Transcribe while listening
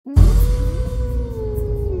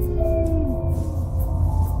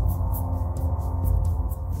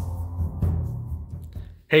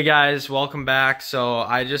Hey guys, welcome back. So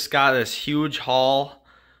I just got this huge haul.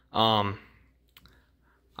 I'm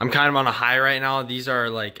kind of on a high right now. These are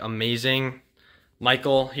like amazing.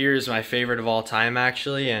 Michael here is my favorite of all time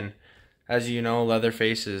actually, and as you know,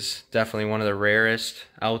 Leatherface is definitely one of the rarest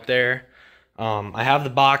out there. I have the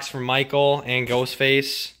box from Michael and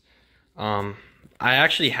Ghostface. I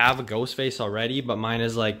actually have a Ghostface already, but mine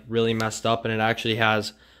is like really messed up and it actually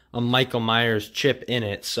has a Michael Myers chip in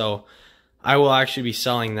it. So I will actually be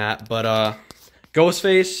selling that, but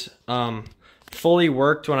Ghostface fully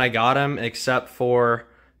worked when I got him, except for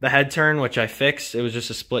the head turn, which I fixed. It was just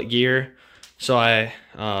a split gear, so I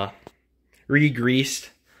re-greased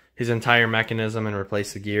his entire mechanism and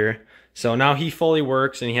replaced the gear. So now he fully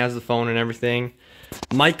works, and he has the phone and everything.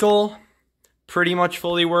 Michael pretty much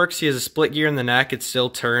fully works. He has a split gear in the neck. It still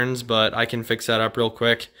turns, but I can fix that up real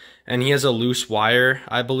quick. And he has a loose wire,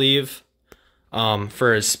 I believe,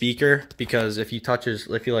 for his speaker, because if you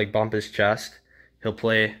like bump his chest, he'll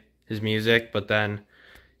play his music, but then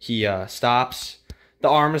he stops. The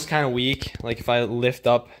arm is kind of weak. Like if I lift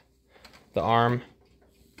up the arm,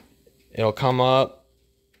 it'll come up,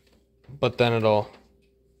 but then it'll,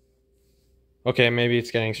 okay, maybe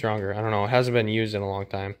it's getting stronger. I don't know. It hasn't been used in a long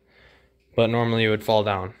time, but normally it would fall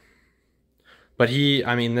down. But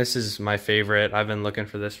I mean, this is my favorite. I've been looking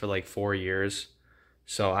for this for like 4 years,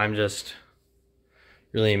 so I'm just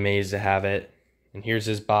really amazed to have it. And here's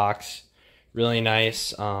his box, really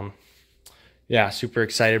nice. Yeah, super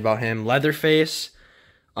excited about him. Leatherface,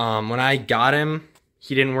 when I got him,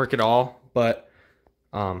 he didn't work at all, but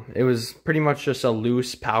it was pretty much just a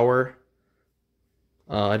loose power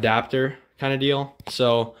adapter kind of deal.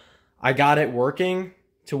 So I got it working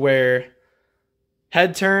to where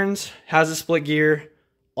head turns, has a split gear,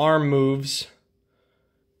 arm moves,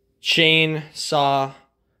 chainsaw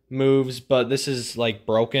moves, but this is like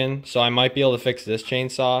broken, so I might be able to fix this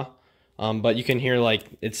chainsaw, but you can hear like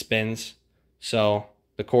it spins, so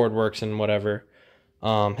the cord works and whatever.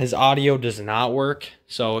 His audio does not work,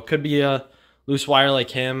 so it could be a loose wire like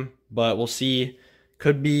him, but we'll see.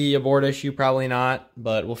 Could be a board issue, probably not,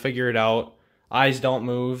 but we'll figure it out. Eyes don't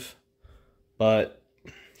move, but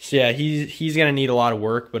so yeah, he's gonna need a lot of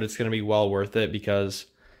work, but it's gonna be well worth it because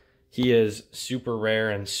he is super rare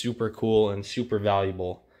and super cool and super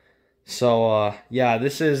valuable. So yeah,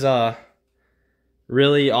 this is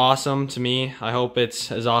really awesome to me. I hope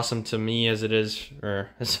it's as awesome to me as it is,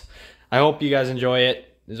 I hope you guys enjoy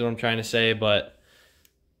it, is what I'm trying to say. But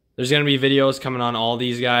there's gonna be videos coming on all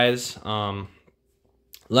these guys.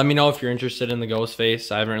 Let me know if you're interested in the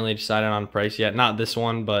Ghostface. I haven't really decided on price yet. Not this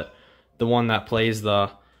one, but the one that plays the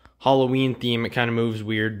Halloween theme. It kind of moves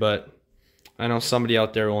weird, but I know somebody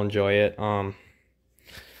out there will enjoy it.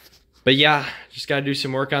 But yeah, just got to do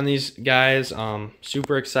some work on these guys.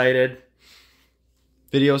 Super excited.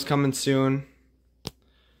 Videos coming soon.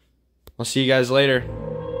 I'll see you guys later.